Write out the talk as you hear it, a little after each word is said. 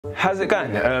How's it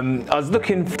going? I was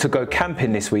looking to go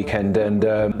camping this weekend, and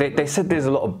they said there's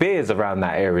a lot of bears around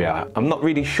that area. I'm not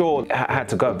really sure how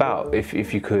to go about.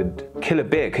 If you could kill a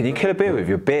bear, can you kill a bear with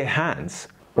your bare hands?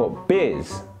 What,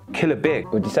 bears? Kill a bear?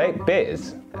 Would you say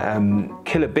bears?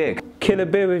 Kill a bear. Kill a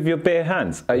bear with your bare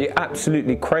hands? Are you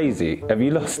absolutely crazy? Have you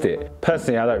lost it?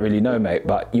 Personally, I don't really know, mate,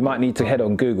 but you might need to head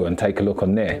on Google and take a look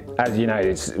on there. As you know,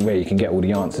 it's where you can get all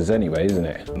the answers anyway, isn't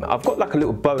it? I've got like a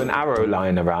little bow and arrow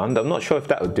lying around. I'm not sure if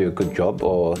that would do a good job,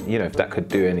 or, you know, if that could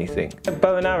do anything. A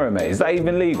bow and arrow, mate, is that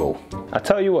even legal? I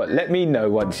tell you what, let me know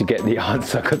once you get the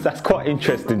answer, because that's quite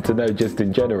interesting to know just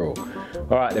in general.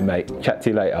 All right then, mate, chat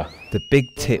to you later. The big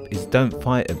tip is don't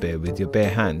fight a bear with your bare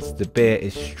hands. The bear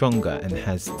is stronger and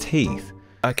has teeth.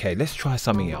 Okay, let's try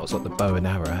something else, like the bow and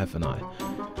arrow, haven't I?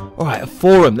 Alright, a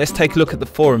forum. Let's take a look at the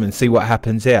forum and see what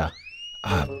happens here.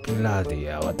 Ah, bloody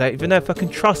hell. I don't even know if I can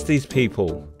trust these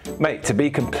people. Mate, to be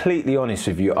completely honest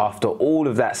with you, after all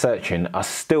of that searching, I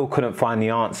still couldn't find the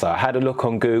answer. I had a look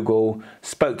on Google,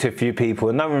 spoke to a few people,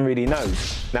 and no one really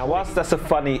knows. Now, whilst that's a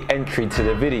funny entry to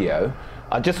the video,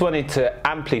 I just wanted to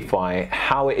amplify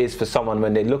how it is for someone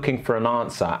when they're looking for an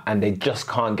answer and they just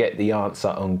can't get the answer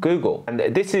on Google. And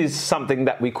this is something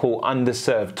that we call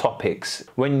underserved topics.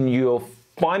 When you're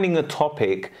finding a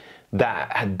topic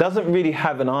that doesn't really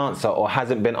have an answer or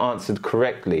hasn't been answered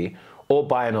correctly or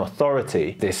by an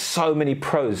authority, there's so many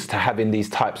pros to having these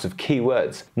types of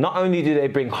keywords. Not only do they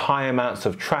bring high amounts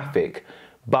of traffic,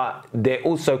 but they're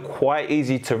also quite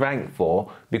easy to rank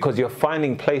for because you're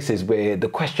finding places where the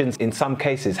questions in some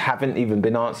cases haven't even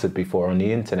been answered before on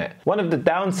the internet. One of the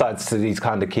downsides to these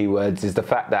kind of keywords is the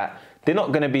fact that they're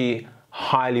not going to be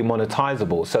highly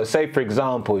monetizable. So say for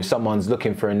example, if someone's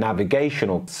looking for a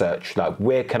navigational search, like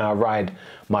where can I ride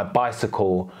my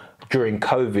bicycle during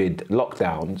COVID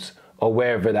lockdowns or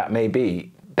wherever that may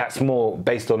be, that's more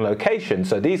based on location.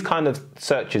 So these kind of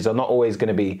searches are not always going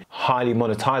to be highly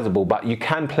monetizable, but you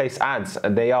can place ads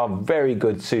and they are very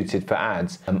good suited for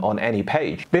ads on any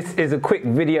page. This is a quick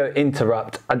video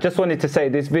interrupt. I just wanted to say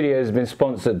this video has been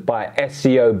sponsored by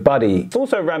SEO Buddy. It's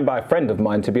also run by a friend of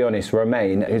mine, to be honest,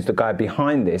 Romain, who's the guy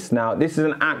behind this. Now, this is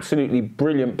an absolutely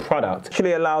brilliant product. It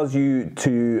actually allows you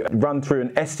to run through an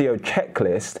SEO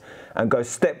checklist and go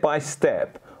step by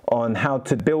step on how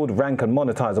to build, rank and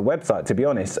monetize a website, to be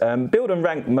honest. Build and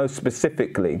rank most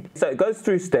specifically. So it goes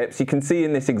through steps. You can see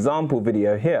in this example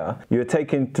video here, you're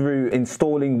taken through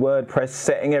installing WordPress,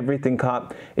 setting everything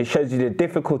up. It shows you the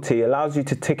difficulty, allows you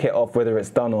to tick it off whether it's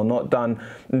done or not done.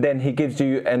 And then he gives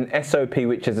you an SOP,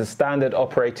 which is a standard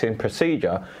operating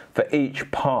procedure for each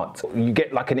part. You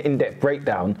get like an in-depth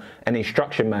breakdown and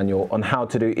instruction manual on how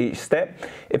to do each step.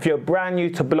 If you're brand new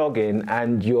to blogging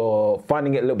and you're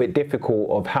finding it a little bit difficult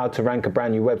of how to rank a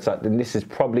brand new website, then this is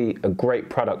probably a great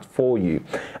product for you.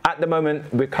 At the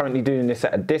moment, we're currently doing this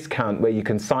at a discount where you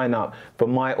can sign up for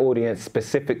my audience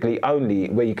specifically only,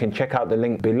 where you can check out the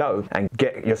link below and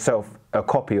get yourself a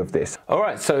copy of this. All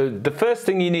right, so the first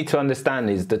thing you need to understand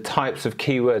is the types of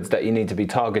keywords that you need to be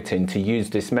targeting to use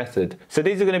this method. So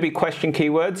these are going to be question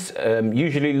keywords,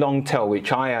 usually long tail,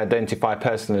 which I identify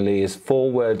personally as 4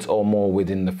 words or more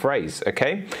within the phrase,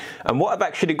 okay? And what I've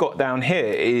actually got down here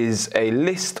is a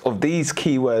list of these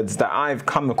keywords that I've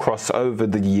come across over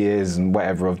the years and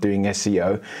whatever of doing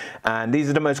SEO. And these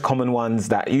are the most common ones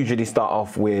that usually start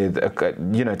off with,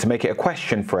 you know, to make it a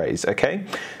question phrase, okay?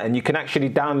 And you can actually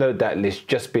download that list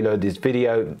just below this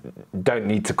video. Don't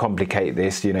need to complicate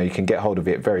this, you know, you can get hold of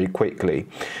it very quickly.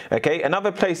 Okay,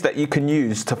 another place that you can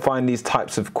use to find these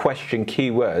types of question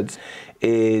keywords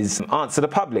is Answer the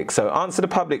Public. So Answer the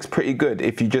Public's pretty good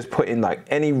if you just put in like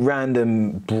any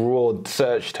random broad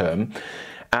search term.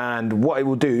 And what it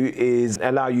will do is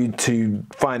allow you to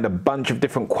find a bunch of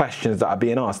different questions that are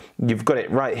being asked. You've got it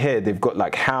right here. They've got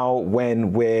like how,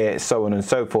 when, where, so on and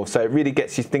so forth. So it really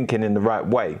gets you thinking in the right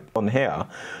way on here.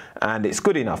 And it's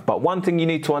good enough. But one thing you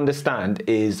need to understand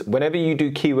is whenever you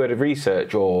do keyword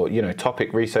research or, you know,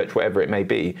 topic research, whatever it may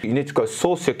be, you need to go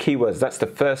source your keywords. That's the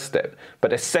first step.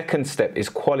 But the second step is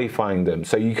qualifying them.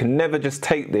 So you can never just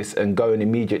take this and go and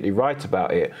immediately write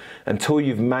about it until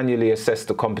you've manually assessed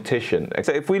the competition.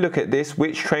 So if we look at this,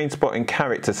 which train spotting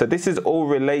character? So this is all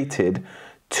related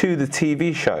to the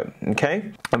TV show, okay?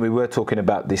 And we were talking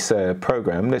about this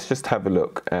program. Let's just have a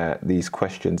look at these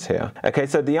questions here. Okay,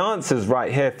 so the answer's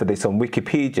right here for this on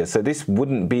Wikipedia. So this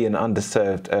wouldn't be an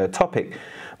underserved topic.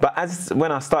 But as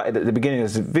when I started at the beginning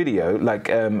of this video, like,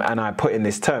 and I put in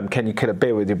this term, can you kill a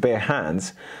bear with your bare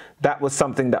hands? That was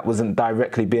something that wasn't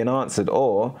directly being answered,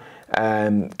 or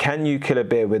Can you kill a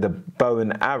bear with a bow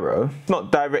and arrow? It's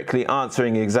not directly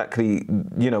answering exactly,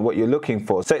 what you're looking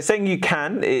for. So it's saying you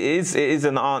can, it is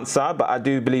an answer, but I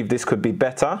do believe this could be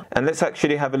better. And let's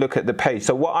actually have a look at the page.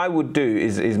 So what I would do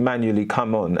is manually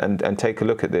come on and take a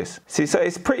look at this. See, so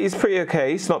it's pretty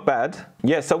okay, it's not bad.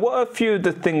 Yeah, so what are a few of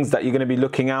the things that you're going to be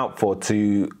looking out for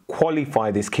to qualify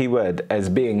this keyword as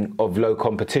being of low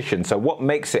competition? So what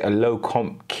makes it a low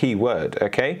comp keyword,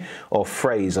 okay? Or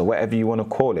phrase, or whatever you want to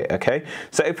call it, okay?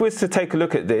 So if we was to take a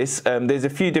look at this, there's a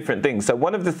few different things. So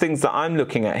one of the things that I'm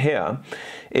looking at here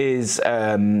is,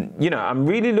 I'm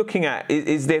really looking at,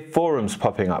 is there forums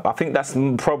popping up? I think that's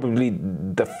probably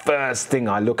the first thing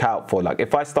I look out for. Like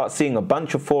if I start seeing a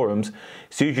bunch of forums,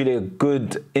 it's usually a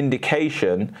good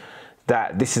indication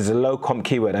that this is a low comp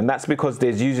keyword, and that's because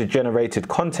there's user generated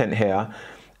content here,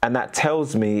 and that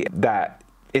tells me that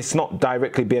it's not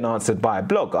directly being answered by a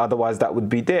blog, otherwise that would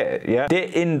be there. Yeah, they're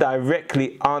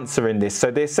indirectly answering this. So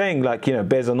they're saying, like,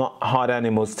 bears are not hard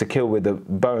animals to kill with a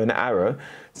bow and arrow.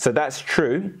 So that's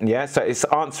true. Yeah, so it's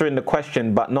answering the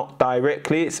question, but not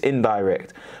directly, it's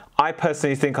indirect. I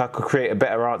personally think I could create a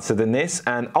better answer than this,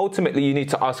 and ultimately you need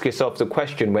to ask yourself the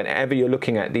question whenever you're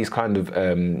looking at these kind of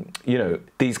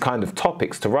these kind of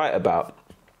topics to write about.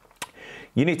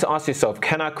 You need to ask yourself,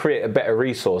 can I create a better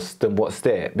resource than what's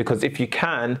there? Because if you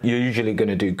can, you're usually going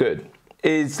to do good.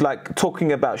 Is like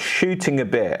talking about shooting a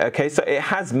bear. Okay, so it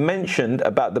has mentioned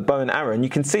about the bow and arrow, and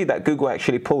you can see that Google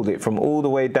actually pulled it from all the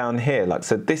way down here. Like,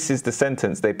 so this is the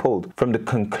sentence they pulled from the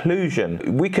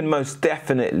conclusion. We can most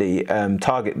definitely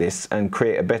target this and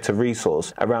create a better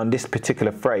resource around this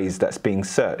particular phrase that's being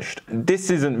searched. This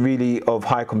isn't really of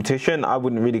high competition. I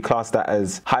wouldn't really class that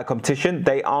as high competition.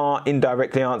 They are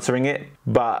indirectly answering it,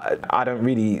 but I don't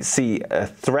really see a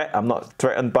threat. I'm not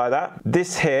threatened by that.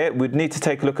 This here, we'd need to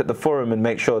take a look at the forum and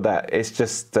make sure that it's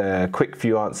just a quick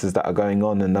few answers that are going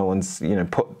on and no one's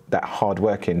put that hard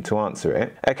work in to answer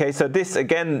it. Okay, so this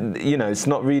again, it's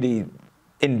not really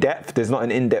in-depth. There's not an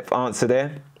in-depth answer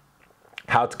there.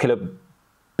 How to kill a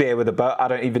bear with a bow. I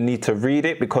don't even need to read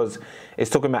it because it's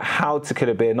talking about how to kill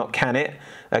a bear, not can it.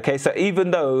 Okay, so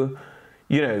even though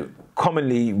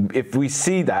commonly if we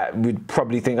see that, we'd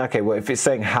probably think, okay, well, if it's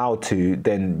saying how to,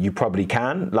 then you probably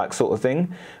can, like, sort of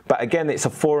thing. But again, it's a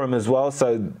forum as well,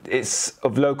 so it's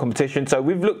of low competition. So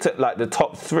we've looked at like the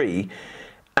top 3,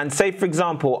 and say, for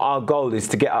example, our goal is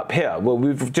to get up here. Well,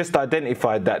 we've just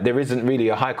identified that there isn't really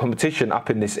a high competition up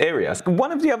in this area.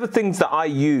 One of the other things that I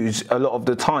use a lot of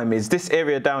the time is this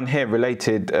area down here,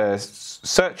 related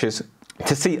searches,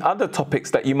 to see other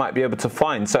topics that you might be able to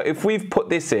find. So if we've put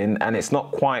this in and it's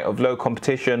not quite of low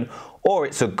competition, or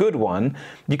it's a good one,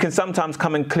 you can sometimes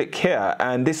come and click here,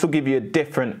 and this will give you a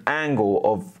different angle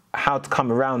of how to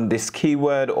come around this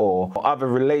keyword or other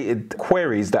related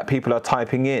queries that people are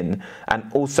typing in and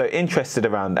also interested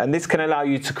around. And this can allow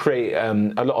you to create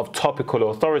a lot of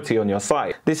topical authority on your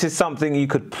site. This is something you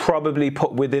could probably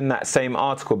put within that same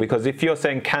article, because if you're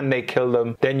saying can they kill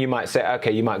them, then you might say,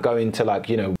 okay, you might go into like,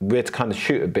 where to kind of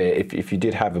shoot a bear if you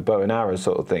did have a bow and arrow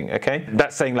sort of thing. Okay,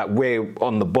 that's saying like where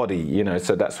on the body,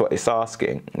 so that's what it's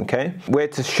asking. Okay, where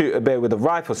to shoot a bear with a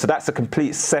rifle. So that's a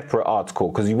complete separate article,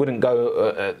 because you wouldn't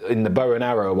go in the bow and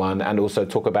arrow one and also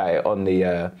talk about it on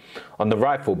the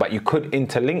rifle, but you could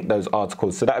interlink those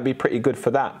articles, so that would be pretty good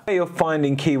for that. You're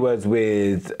finding keywords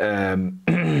with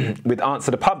with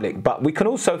Answer the Public, but we can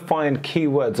also find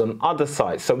keywords on other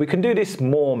sites. So we can do this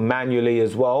more manually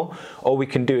as well, or we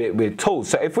can do it with tools.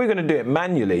 So if we're going to do it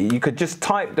manually, you could just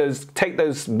take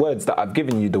those words that I've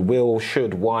given you, the will,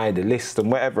 should, why, the list,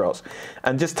 and whatever else,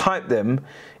 and just type them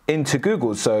into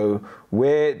Google. So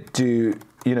where do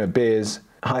bears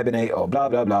hibernate or blah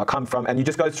blah blah come from, and you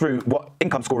just go through what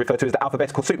income score referred to as the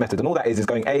alphabetical soup method, and all that is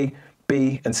going A,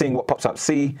 B, and seeing what pops up,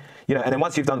 C, and then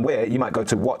once you've done where, you might go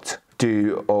to what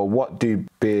do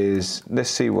bears,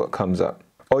 let's see what comes up.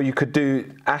 Or you could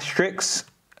do asterisks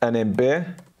and then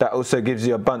bear. That also gives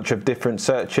you a bunch of different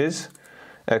searches.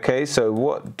 Okay, so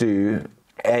what do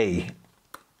A,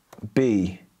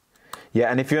 B, yeah,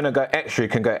 and if you want to go extra, you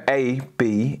can go A,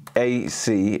 B, A,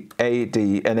 C, A,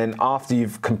 D, and then after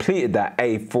you've completed that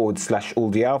A / all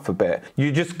the alphabet, you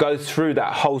just go through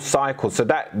that whole cycle. So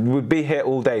that would be here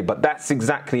all day, but that's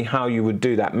exactly how you would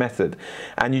do that method.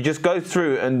 And you just go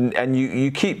through and you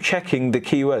keep checking the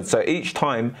keywords. So each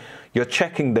time you're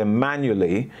checking them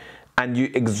manually, and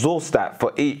you exhaust that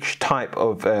for each type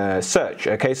of search.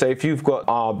 Okay, so if you've got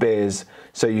R bears,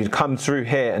 so you'd come through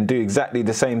here and do exactly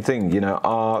the same thing,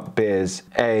 R bears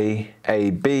A,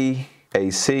 B,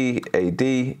 AC,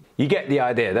 AD, You get the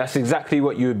idea. That's exactly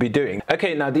what you would be doing.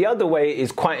 Okay, now the other way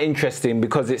is quite interesting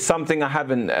because it's something I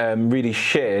haven't really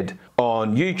shared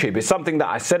on YouTube. It's something that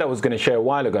I said I was going to share a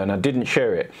while ago and I didn't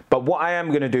share it. But what I am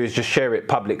going to do is just share it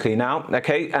publicly now,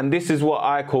 okay? And this is what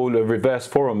I call a reverse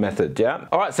forum method, yeah?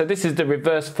 All right, so this is the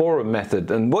reverse forum method.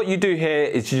 And what you do here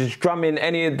is you just drum in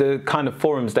any of the kind of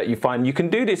forums that you find. You can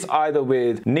do this either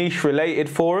with niche related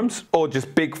forums or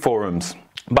just big forums.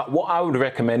 But what I would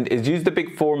recommend is use the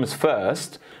big forums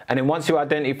first, and then once you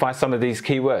identify some of these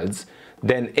keywords,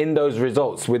 then in those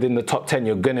results within the top 10,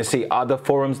 you're going to see other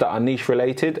forums that are niche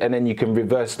related, and then you can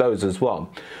reverse those as well.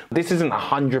 This isn't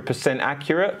 100%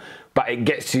 accurate, but it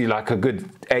gets you like a good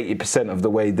 80% of the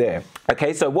way there.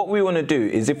 Okay, so what we want to do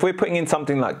is if we're putting in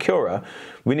something like Cura,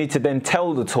 we need to then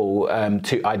tell the tool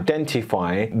to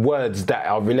identify words that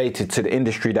are related to the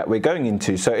industry that we're going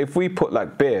into. So if we put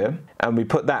like beer and we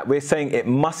put that, we're saying it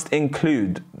must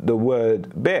include the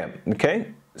word beer,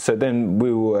 okay? So then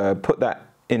we will put that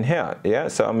in here, yeah?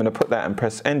 So I'm gonna put that and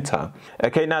press enter.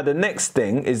 Okay, now the next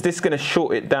thing is this gonna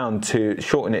shorten it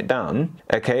down,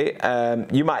 okay?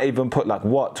 You might even put like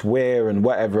what, where, and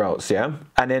whatever else, yeah?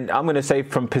 And then I'm gonna say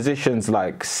from positions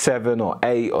like 7 or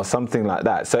 8 or something like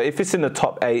that. So if it's in the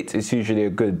top 8, it's usually a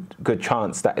good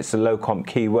chance that it's a low comp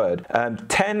keyword.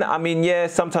 10, I mean, yeah,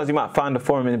 sometimes you might find a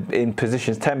forum in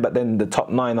positions 10, but then the top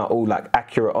 9 are all like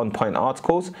accurate on point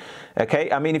articles,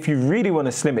 okay? I mean, if you really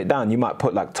wanna slim it down, you might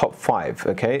put like top 5,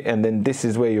 okay? And then this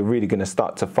is where you're really going to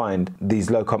start to find these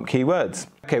low comp keywords.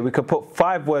 Okay, we could put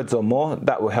 5 words or more.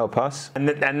 That will help us.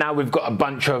 And now we've got a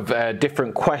bunch of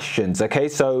different questions. Okay,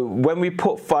 so when we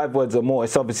put 5 words or more,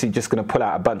 it's obviously just going to pull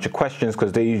out a bunch of questions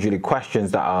because they're usually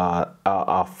questions that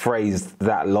are phrased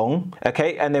that long.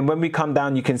 Okay, and then when we come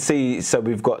down, you can see, so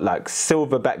we've got like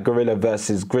silverback gorilla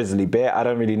versus grizzly bear. I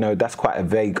don't really know. That's quite a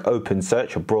vague open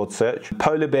search, a broad search.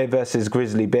 Polar bear versus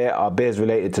grizzly bear. Are bears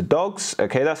related to dogs?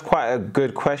 Okay, that's quite a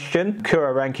good question.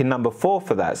 Cura ranking number 4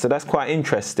 for that. So that's quite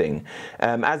interesting.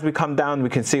 As we come down, we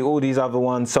can see all these other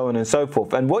ones, so on and so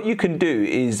forth. And what you can do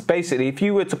is basically, if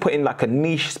you were to put in like a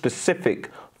niche specific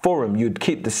forum, you'd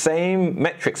keep the same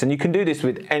metrics, and you can do this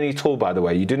with any tool, by the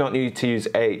way. You do not need to use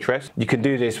Ahrefs. You can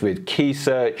do this with key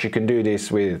search, you can do this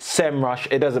with SEMrush.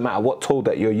 It doesn't matter what tool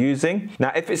that you're using.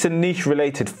 Now, if it's a niche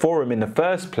related forum in the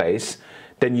first place,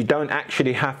 then you don't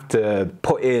actually have to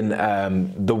put in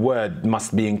the word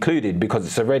must be included because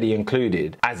it's already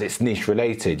included as it's niche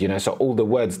related, you know, so all the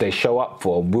words they show up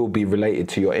for will be related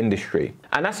to your industry.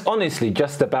 And that's honestly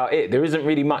just about it. There isn't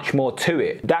really much more to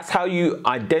it. That's how you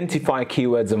identify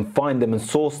keywords and find them and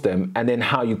source them, and then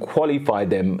how you qualify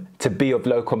them to be of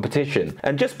low competition.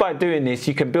 And just by doing this,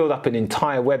 you can build up an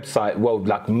entire website, well,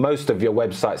 like most of your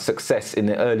website success in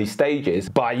the early stages,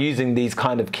 by using these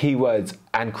kind of keywords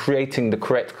and creating the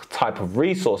correct type of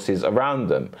resources around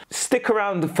them. Stick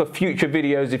around for future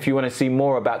videos if you want to see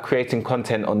more about creating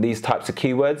content on these types of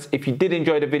keywords. If you did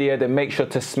enjoy the video, then make sure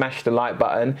to smash the like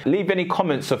button. Leave any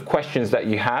comments of questions that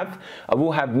you have. I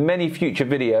will have many future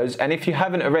videos, and if you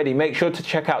haven't already, make sure to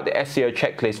check out the SEO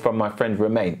checklist from my friend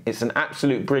Romain. It's an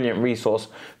absolute brilliant resource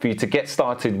for you to get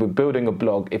started with building a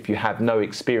blog if you have no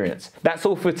experience. That's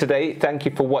all for today. Thank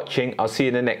you for watching. I'll see you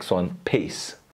in the next one. Peace.